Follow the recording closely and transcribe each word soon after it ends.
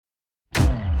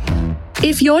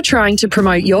If you're trying to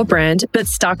promote your brand but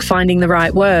stuck finding the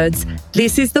right words,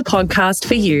 this is the podcast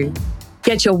for you.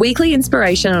 Get your weekly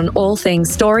inspiration on all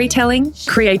things storytelling,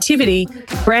 creativity,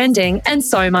 branding, and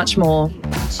so much more.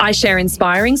 I share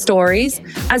inspiring stories,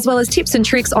 as well as tips and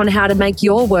tricks on how to make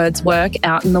your words work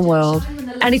out in the world.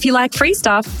 And if you like free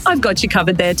stuff, I've got you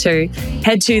covered there too.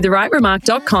 Head to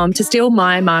therightremark.com to steal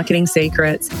my marketing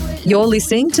secrets. You're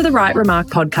listening to The Right Remark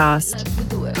Podcast.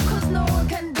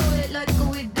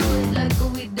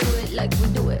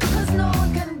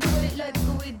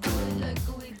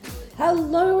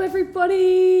 Hello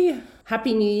everybody!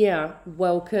 Happy New Year.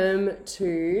 Welcome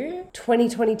to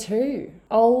 2022.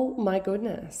 Oh my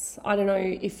goodness. I don't know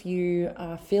if you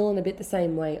are feeling a bit the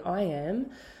same way I am.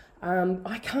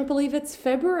 I can't believe it's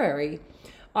February.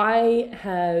 I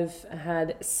have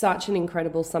had such an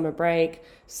incredible summer break,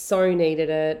 so needed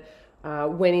it.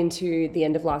 Went into the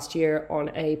end of last year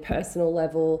on a personal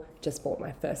level, just bought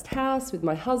my first house with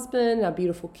my husband, our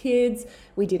beautiful kids.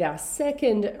 We did our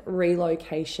second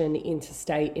relocation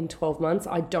interstate in 12 months.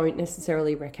 I don't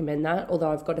necessarily recommend that,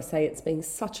 although I've got to say it's been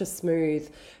such a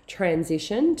smooth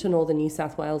transition to northern New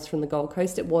South Wales from the Gold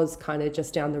Coast. It was kind of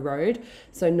just down the road,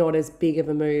 so not as big of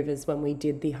a move as when we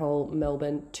did the whole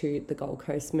Melbourne to the Gold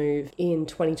Coast move in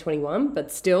 2021,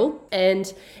 but still.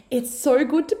 And it's so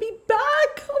good to be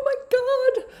back. Oh my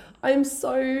God. I am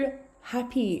so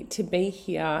happy to be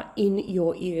here in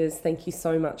your ears. Thank you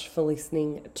so much for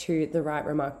listening to the Right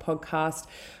Remark podcast.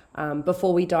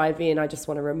 Before we dive in, I just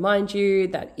want to remind you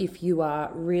that if you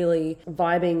are really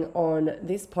vibing on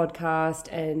this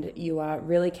podcast and you are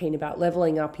really keen about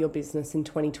leveling up your business in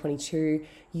 2022,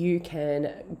 you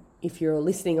can, if you're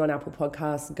listening on Apple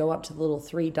Podcasts, go up to the little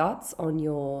three dots on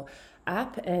your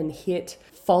app and hit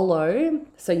follow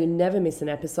so you never miss an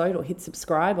episode, or hit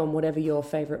subscribe on whatever your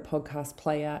favorite podcast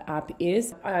player app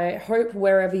is. I hope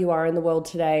wherever you are in the world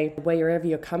today, wherever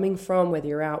you're coming from, whether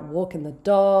you're out walking the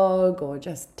dog or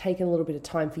just taking a little bit of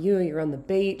time for you, you're on the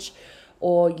beach,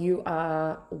 or you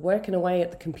are working away at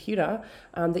the computer,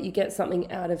 that you get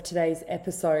something out of today's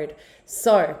episode.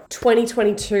 So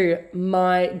 2022,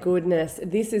 my goodness,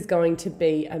 this is going to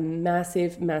be a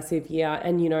massive, massive year.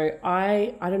 And you know,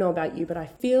 I don't know about you, but I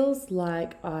feels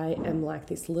like I am like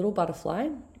this little butterfly,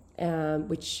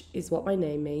 which is what my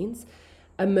name means,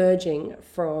 emerging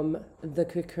from the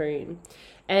cocoon.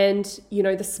 And, you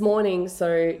know, this morning,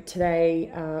 so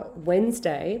today,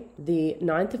 Wednesday, the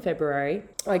 9th of February,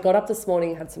 I got up this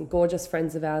morning, had some gorgeous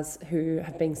friends of ours who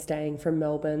have been staying from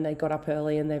Melbourne. They got up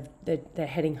early and they're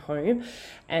heading home,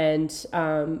 and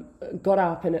got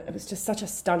up, and it was just such a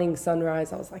stunning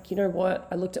sunrise. I was like, you know what?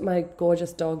 I looked at my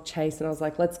gorgeous dog, Chase, and I was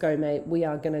like, let's go, mate. We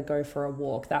are going to go for a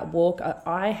walk. That walk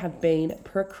I have been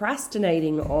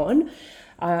procrastinating on.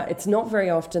 It's not very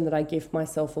often that I give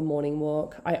myself a morning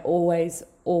walk. I always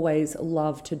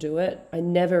love to do it. I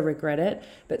never regret it.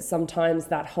 But sometimes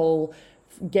that whole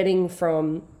getting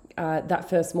from that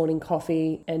first morning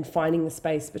coffee and finding the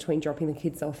space between dropping the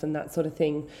kids off and that sort of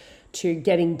thing to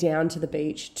getting down to the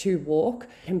beach to walk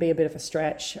can be a bit of a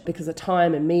stretch because of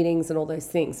time and meetings and all those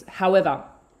things. However,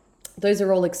 those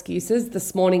are all excuses.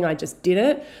 This morning I just did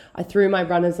it. I threw my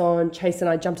runners on. Chase and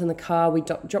I jumped in the car. We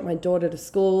dropped my daughter to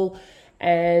school.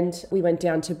 And we went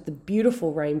down to the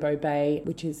beautiful Rainbow Bay,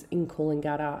 which is in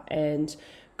Coolangatta, and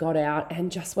got out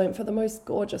and just went for the most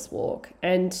gorgeous walk.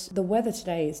 And the weather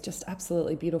today is just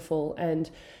absolutely beautiful,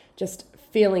 and just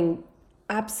feeling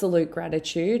absolute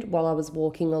gratitude while I was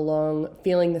walking along,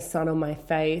 feeling the sun on my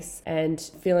face and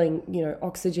feeling, you know,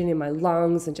 oxygen in my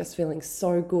lungs, and just feeling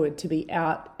so good to be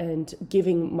out and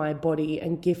giving my body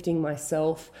and gifting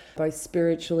myself both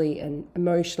spiritually and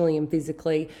emotionally and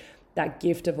physically that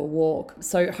gift of a walk.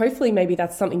 So hopefully maybe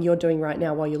that's something you're doing right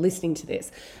now while you're listening to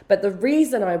this. But the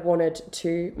reason I wanted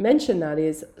to mention that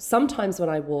is sometimes when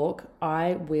I walk,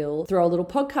 I will throw a little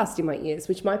podcast in my ears,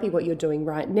 which might be what you're doing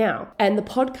right now. And the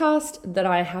podcast that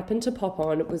I happened to pop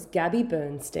on was Gabby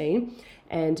Bernstein,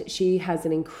 and she has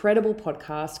an incredible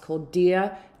podcast called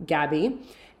Dear Gabby.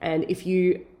 And if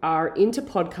you are into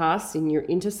podcasts and you're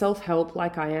into self-help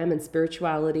like I am, and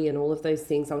spirituality and all of those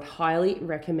things, I would highly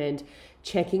recommend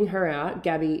checking her out.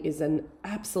 Gabby is an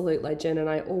absolute legend, and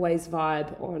I always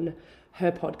vibe on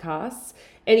her podcasts.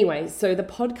 Anyway, so the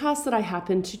podcast that I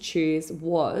happened to choose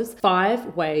was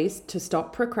 5 Ways to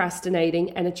Stop Procrastinating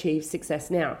and Achieve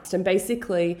Success Now. And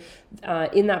basically,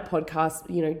 in that podcast,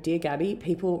 you know, Dear Gabby,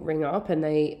 people ring up and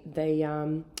they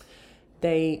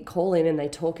call in and they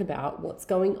talk about what's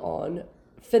going on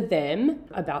for them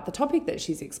about the topic that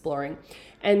she's exploring.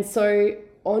 And so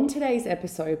on today's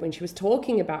episode, when she was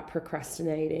talking about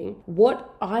procrastinating,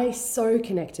 what I so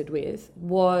connected with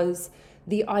was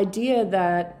the idea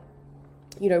that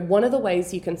one of the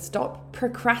ways you can stop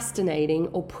procrastinating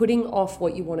or putting off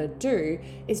what you want to do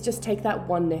is just take that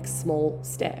one next small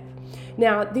step.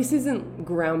 Now, this isn't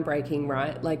groundbreaking,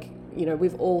 right? Like,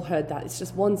 we've all heard that. It's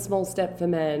just one small step for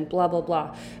man, blah, blah,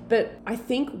 blah. But I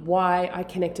think why I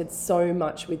connected so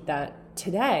much with that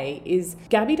today is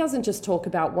Gabby doesn't just talk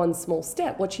about one small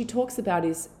step. What she talks about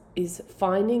is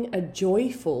finding a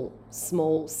joyful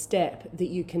small step that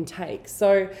you can take.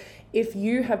 So if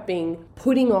you have been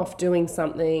putting off doing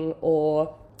something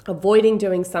or avoiding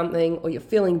doing something, or you're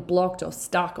feeling blocked or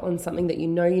stuck on something that you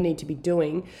need to be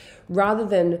doing, rather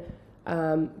than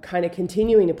kind of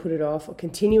continuing to put it off or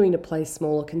continuing to play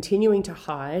small or continuing to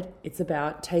hide, it's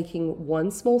about taking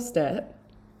one small step,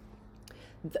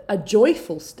 a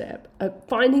joyful step,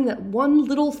 finding that one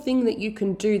little thing that you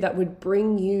can do that would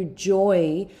bring you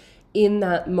joy in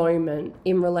that moment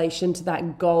in relation to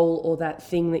that goal or that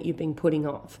thing that you've been putting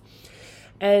off.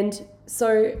 And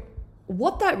so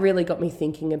what that really got me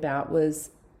thinking about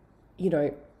was,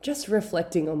 just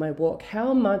reflecting on my walk.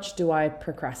 How much do I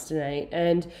procrastinate?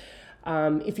 And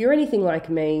if you're anything like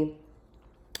me,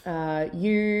 a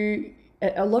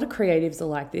lot of creatives are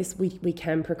like this. We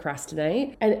can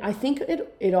procrastinate. And I think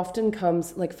it often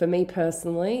comes, like for me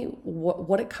personally,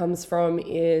 what it comes from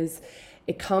is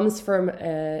it comes from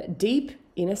a deep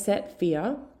inner set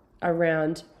fear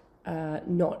around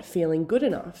not feeling good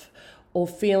enough, or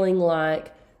feeling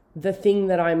like the thing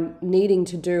that I'm needing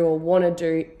to do or want to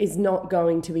do is not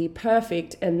going to be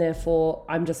perfect, and therefore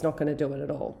I'm just not going to do it at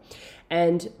all.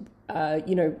 And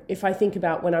if I think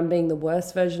about when I'm being the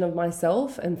worst version of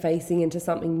myself and facing into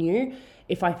something new,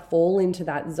 if I fall into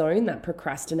that zone, that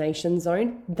procrastination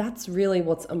zone, that's really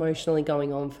what's emotionally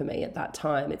going on for me at that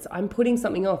time. I'm putting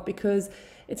something off because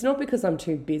it's not because I'm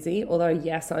too busy, although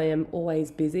yes, I am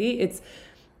always busy. It's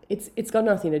got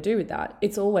nothing to do with that.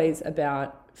 It's always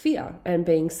about fear and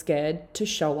being scared to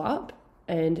show up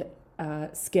and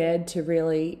scared to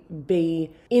really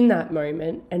be in that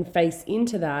moment and face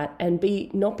into that and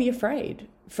not be afraid,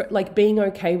 like being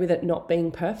okay with it not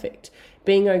being perfect,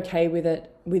 being okay with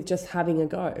it, with just having a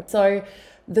go. So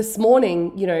this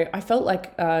morning, I felt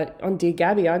like on Dear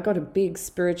Gabby, I got a big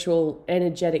spiritual,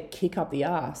 energetic kick up the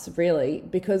arse, really,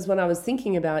 because when I was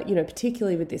thinking about,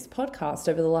 particularly with this podcast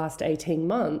over the last 18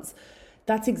 months,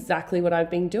 that's exactly what I've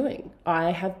been doing.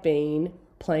 I have been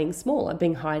playing small. I've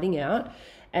been hiding out.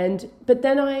 But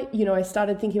then I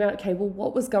started thinking about, okay, well,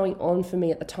 what was going on for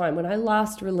me at the time when I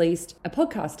last released a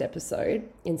podcast episode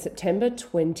in September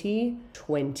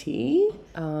 2020.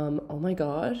 Oh my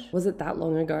God, was it that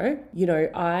long ago?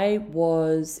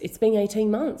 It's been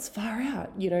 18 months, far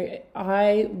out.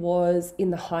 I was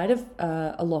in the height of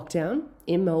a lockdown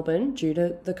in Melbourne due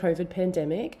to the COVID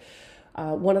pandemic.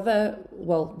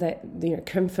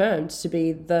 Confirmed to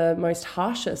be the most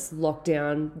harshest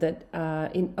lockdown that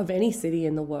of any city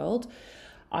in the world.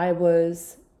 I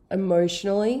was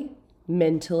emotionally,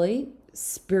 mentally,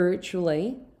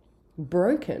 spiritually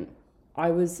broken.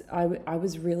 I was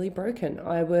really broken.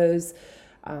 I was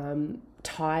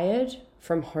tired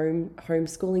from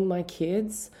homeschooling my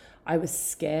kids. I was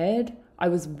scared. I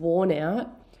was worn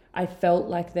out. I felt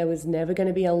like there was never going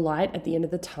to be a light at the end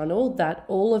of the tunnel, that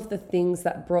all of the things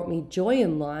that brought me joy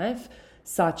in life,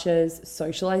 such as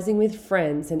socializing with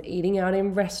friends and eating out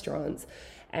in restaurants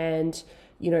and,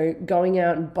 going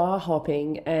out and bar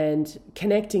hopping and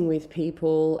connecting with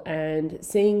people and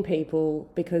seeing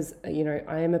people, because,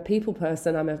 I am a people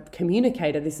person, I'm a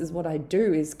communicator. This is what I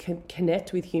do, is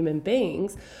connect with human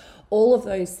beings. All of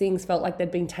those things felt like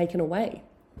they'd been taken away.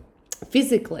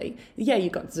 Physically, yeah, you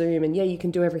got Zoom and yeah, you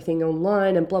can do everything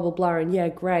online and blah, blah, blah. And yeah,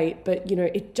 great. But,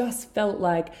 it just felt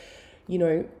like,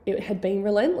 it had been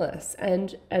relentless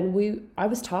and I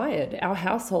was tired. Our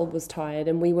household was tired,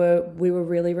 and we were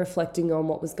really reflecting on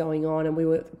what was going on, and we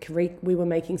were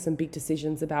making some big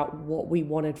decisions about what we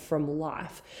wanted from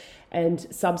life.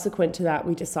 And subsequent to that,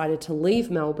 we decided to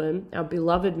leave Melbourne, our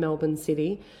beloved Melbourne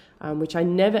city, which I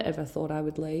never ever thought I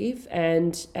would leave,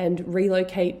 and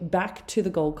relocate back to the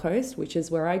Gold Coast, which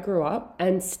is where I grew up,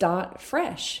 and start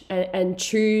fresh and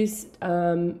choose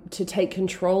to take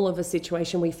control of a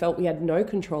situation we felt we had no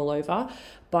control over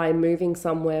by moving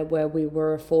somewhere where we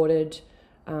were afforded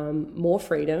more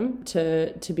freedom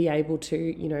to be able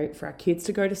to, for our kids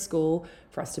to go to school,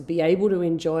 for us to be able to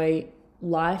enjoy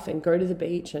life and go to the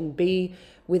beach and be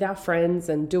with our friends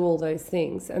and do all those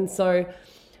things. And so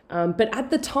but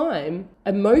at the time,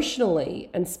 emotionally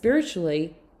and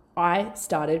spiritually, I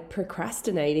started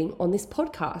procrastinating on this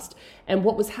podcast. And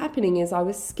what was happening is I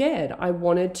was scared. I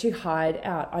wanted to hide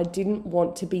out. I didn't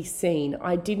want to be seen.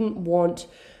 I didn't want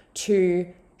to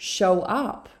show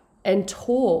up and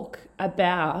talk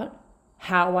about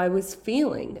how I was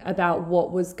feeling about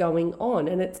what was going on.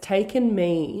 And it's taken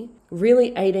me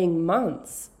really 18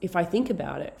 months, if I think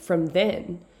about it, from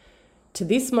then to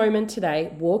this moment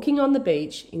today, walking on the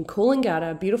beach in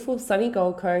Coolangatta, beautiful sunny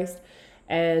Gold Coast,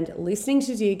 and listening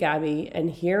to dear Gabby and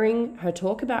hearing her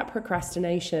talk about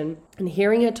procrastination and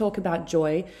hearing her talk about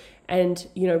joy. And,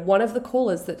 one of the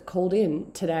callers that called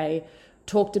in today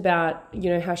talked about,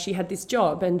 how she had this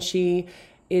job and she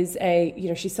is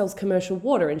she sells commercial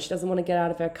water and she doesn't want to get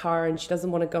out of her car and she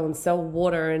doesn't want to go and sell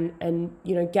water. And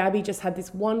Gabby just had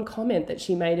this one comment that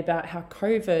she made about how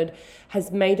COVID has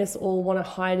made us all want to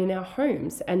hide in our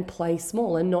homes and play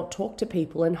small and not talk to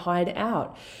people and hide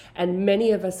out. And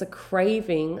many of us are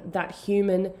craving that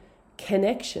human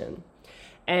connection.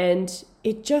 And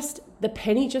the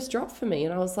penny just dropped for me.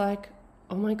 And I was like,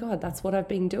 oh my God, that's what I've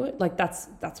been doing. Like that's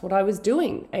what I was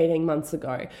doing 18 months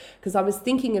ago. Because I was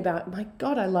thinking about, my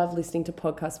God, I love listening to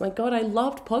podcasts. My God, I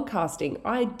loved podcasting.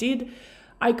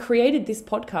 I created this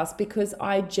podcast because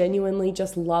I genuinely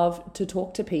just love to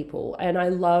talk to people and I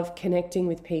love connecting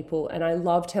with people and I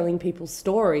love telling people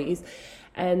stories.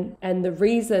 And the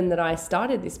reason that I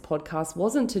started this podcast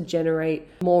wasn't to generate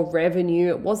more revenue.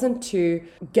 It wasn't to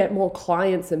get more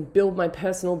clients and build my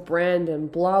personal brand and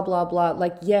blah, blah, blah.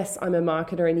 Like, yes, I'm a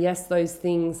marketer and yes, those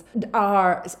things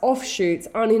are offshoots,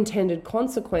 unintended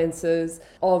consequences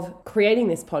of creating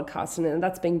this podcast. And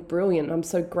that's been brilliant. I'm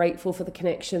so grateful for the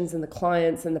connections and the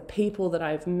clients and the people that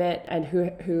I've met and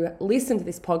who listen to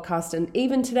this podcast. And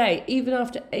even today, even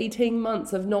after 18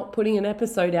 months of not putting an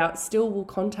episode out, still will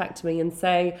contact me and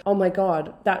say, oh my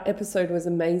God, that episode was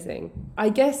amazing. I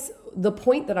guess the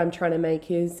point that I'm trying to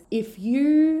make is if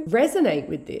you resonate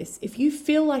with this, if you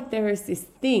feel like there is this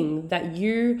thing that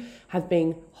you have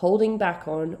been holding back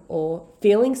on or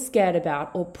feeling scared about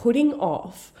or putting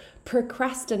off,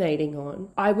 procrastinating on,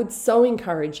 I would so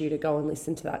encourage you to go and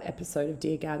listen to that episode of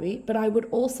Dear Gabby. But I would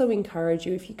also encourage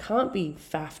you, if you can't be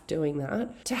faffed doing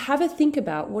that, to have a think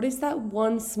about what is that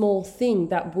one small thing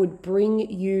that would bring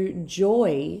you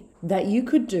joy that you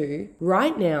could do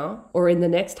right now or in the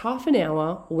next half an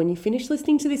hour or when you finish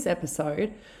listening to this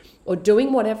episode or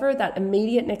doing whatever that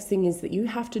immediate next thing is that you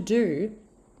have to do.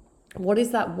 What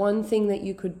is that one thing that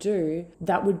you could do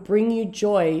that would bring you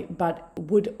joy, but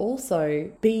would also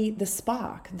be the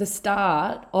spark, the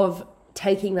start of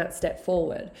taking that step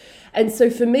forward? And so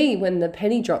for me, when the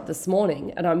penny dropped this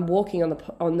morning and I'm walking on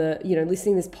the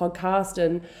listening to this podcast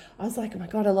and I was like, oh my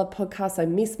God, I love podcasts. I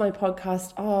miss my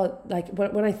podcast. Oh, like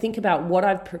when I think about what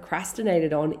I've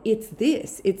procrastinated on, it's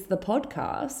the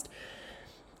podcast.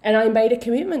 And I made a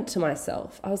commitment to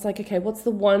myself. I was like, okay, what's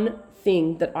the one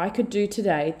thing that I could do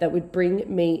today that would bring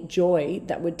me joy,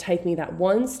 that would take me that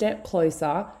one step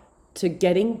closer to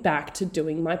getting back to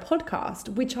doing my podcast,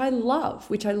 which I love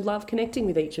connecting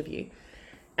with each of you.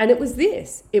 And it was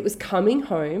this. It was coming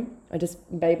home. I just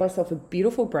made myself a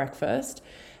beautiful breakfast.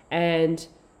 And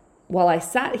while I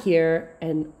sat here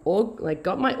and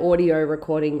got my audio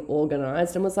recording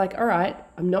organized and was like, all right,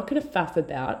 I'm not going to faff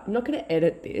about. I'm not going to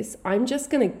edit this. I'm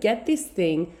just going to get this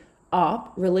thing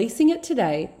up, releasing it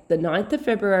today, the 9th of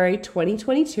February,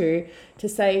 2022, to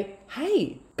say,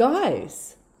 hey,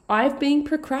 guys, I've been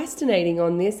procrastinating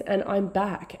on this and I'm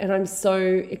back. And I'm so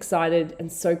excited and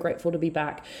so grateful to be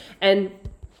back. And,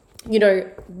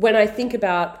 when I think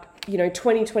about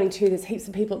 2022, there's heaps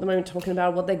of people at the moment talking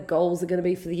about what their goals are going to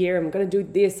be for the year. I'm going to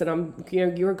do this, and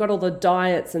you've got all the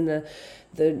diets and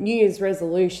the New Year's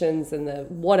resolutions and the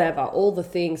whatever, all the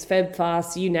things, Feb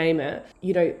fast, you name it.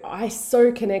 I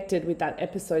so connected with that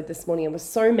episode this morning. I was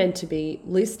so meant to be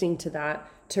listening to that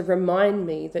to remind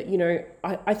me that,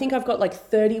 I think I've got like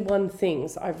 31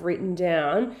 things I've written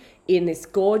down in this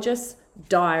gorgeous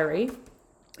diary.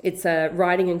 It's a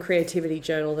writing and creativity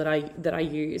journal that I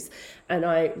use, and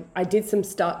I did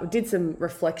some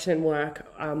reflection work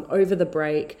over the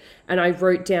break, and I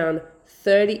wrote down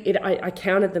 30. I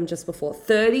counted them just before,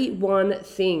 31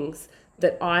 things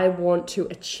that I want to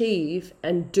achieve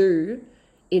and do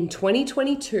in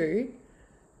 2022,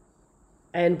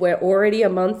 and we're already a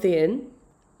month in,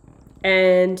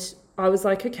 and I was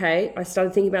like, okay, I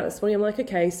started thinking about it this morning. I'm like,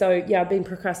 okay, so yeah, I've been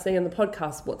procrastinating on the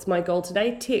podcast. What's my goal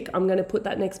today? Tick. I'm going to put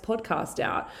that next podcast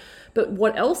out. But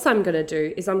what else I'm going to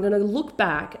do is I'm going to look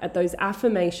back at those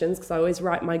affirmations, because I always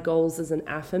write my goals as an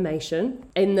affirmation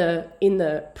in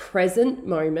the present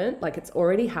moment, like it's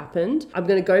already happened. I'm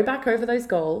going to go back over those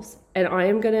goals and I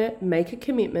am going to make a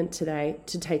commitment today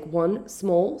to take one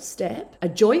small step, a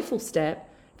joyful step,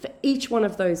 for each one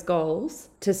of those goals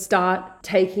to start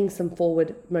taking some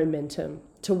forward momentum.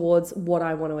 towards what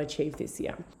I want to achieve this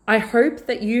year. I hope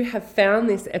that you have found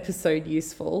this episode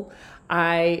useful.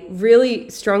 I really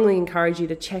strongly encourage you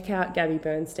to check out Gabby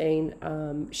Bernstein.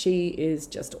 She is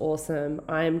just awesome.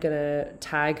 I'm going to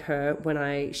tag her when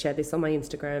I share this on my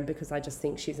Instagram because I just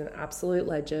think she's an absolute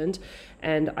legend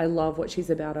and I love what she's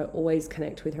about. I always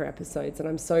connect with her episodes, and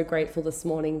I'm so grateful this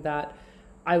morning that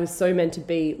I was so meant to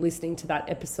be listening to that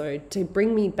episode to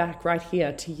bring me back right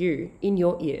here to you in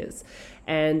your ears.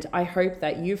 And I hope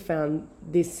that you found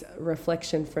this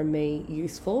reflection from me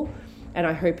useful. And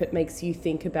I hope it makes you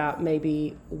think about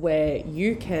maybe where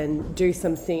you can do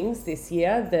some things this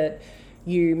year that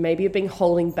you maybe have been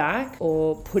holding back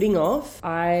or putting off.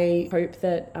 I hope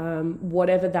that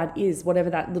whatever that is, whatever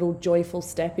that little joyful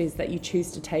step is that you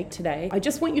choose to take today, I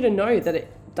just want you to know that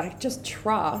just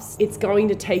trust it's going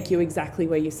to take you exactly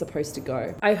where you're supposed to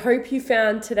go. I hope you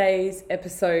found today's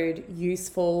episode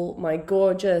useful, my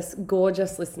gorgeous,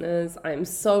 gorgeous listeners. I'm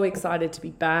so excited to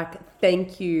be back.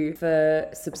 Thank you for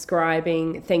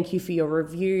subscribing. Thank you for your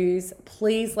reviews.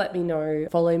 Please let me know.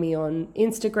 Follow me on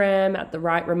Instagram at The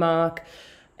Right Remark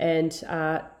and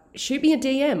shoot me a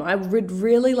DM. I would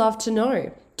really love to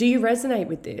know. Do you resonate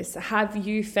with this? Have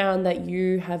you found that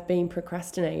you have been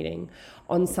procrastinating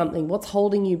on something? What's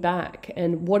holding you back?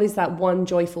 And what is that one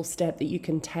joyful step that you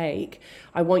can take?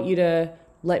 I want you to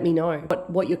let me know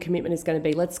what your commitment is going to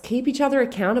be. Let's keep each other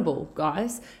accountable,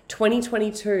 guys.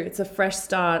 2022, it's a fresh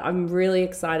start. I'm really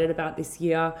excited about this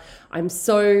year. I'm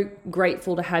so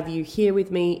grateful to have you here with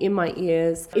me in my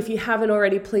ears. If you haven't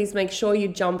already, please make sure you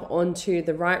jump onto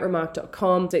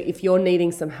therightremark.com. So if you're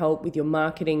needing some help with your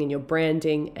marketing and your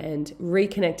branding and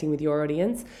reconnecting with your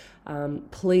audience,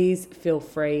 please feel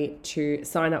free to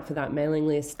sign up for that mailing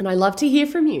list. And I love to hear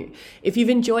from you. If you've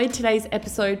enjoyed today's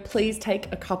episode, please take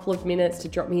a couple of minutes to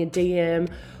drop me a DM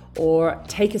or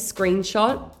take a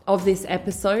screenshot of this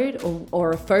episode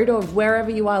or a photo of wherever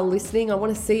you are listening. I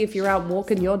want to see if you're out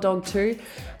walking your dog too.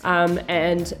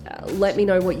 And let me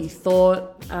know what you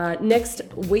thought. Next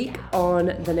week on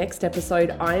the next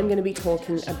episode, I am going to be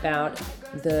talking about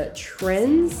the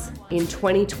trends in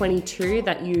 2022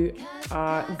 that you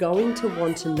are going to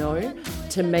want to know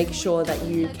to make sure that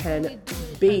you can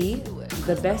be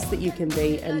the best that you can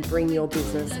be and bring your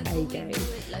business A game.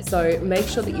 So make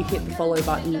sure that you hit the follow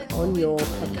button on your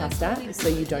podcast app so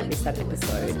you don't miss that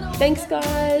episode. Thanks,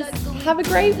 guys. Have a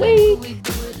great week.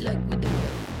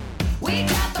 We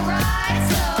got the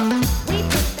right stuff.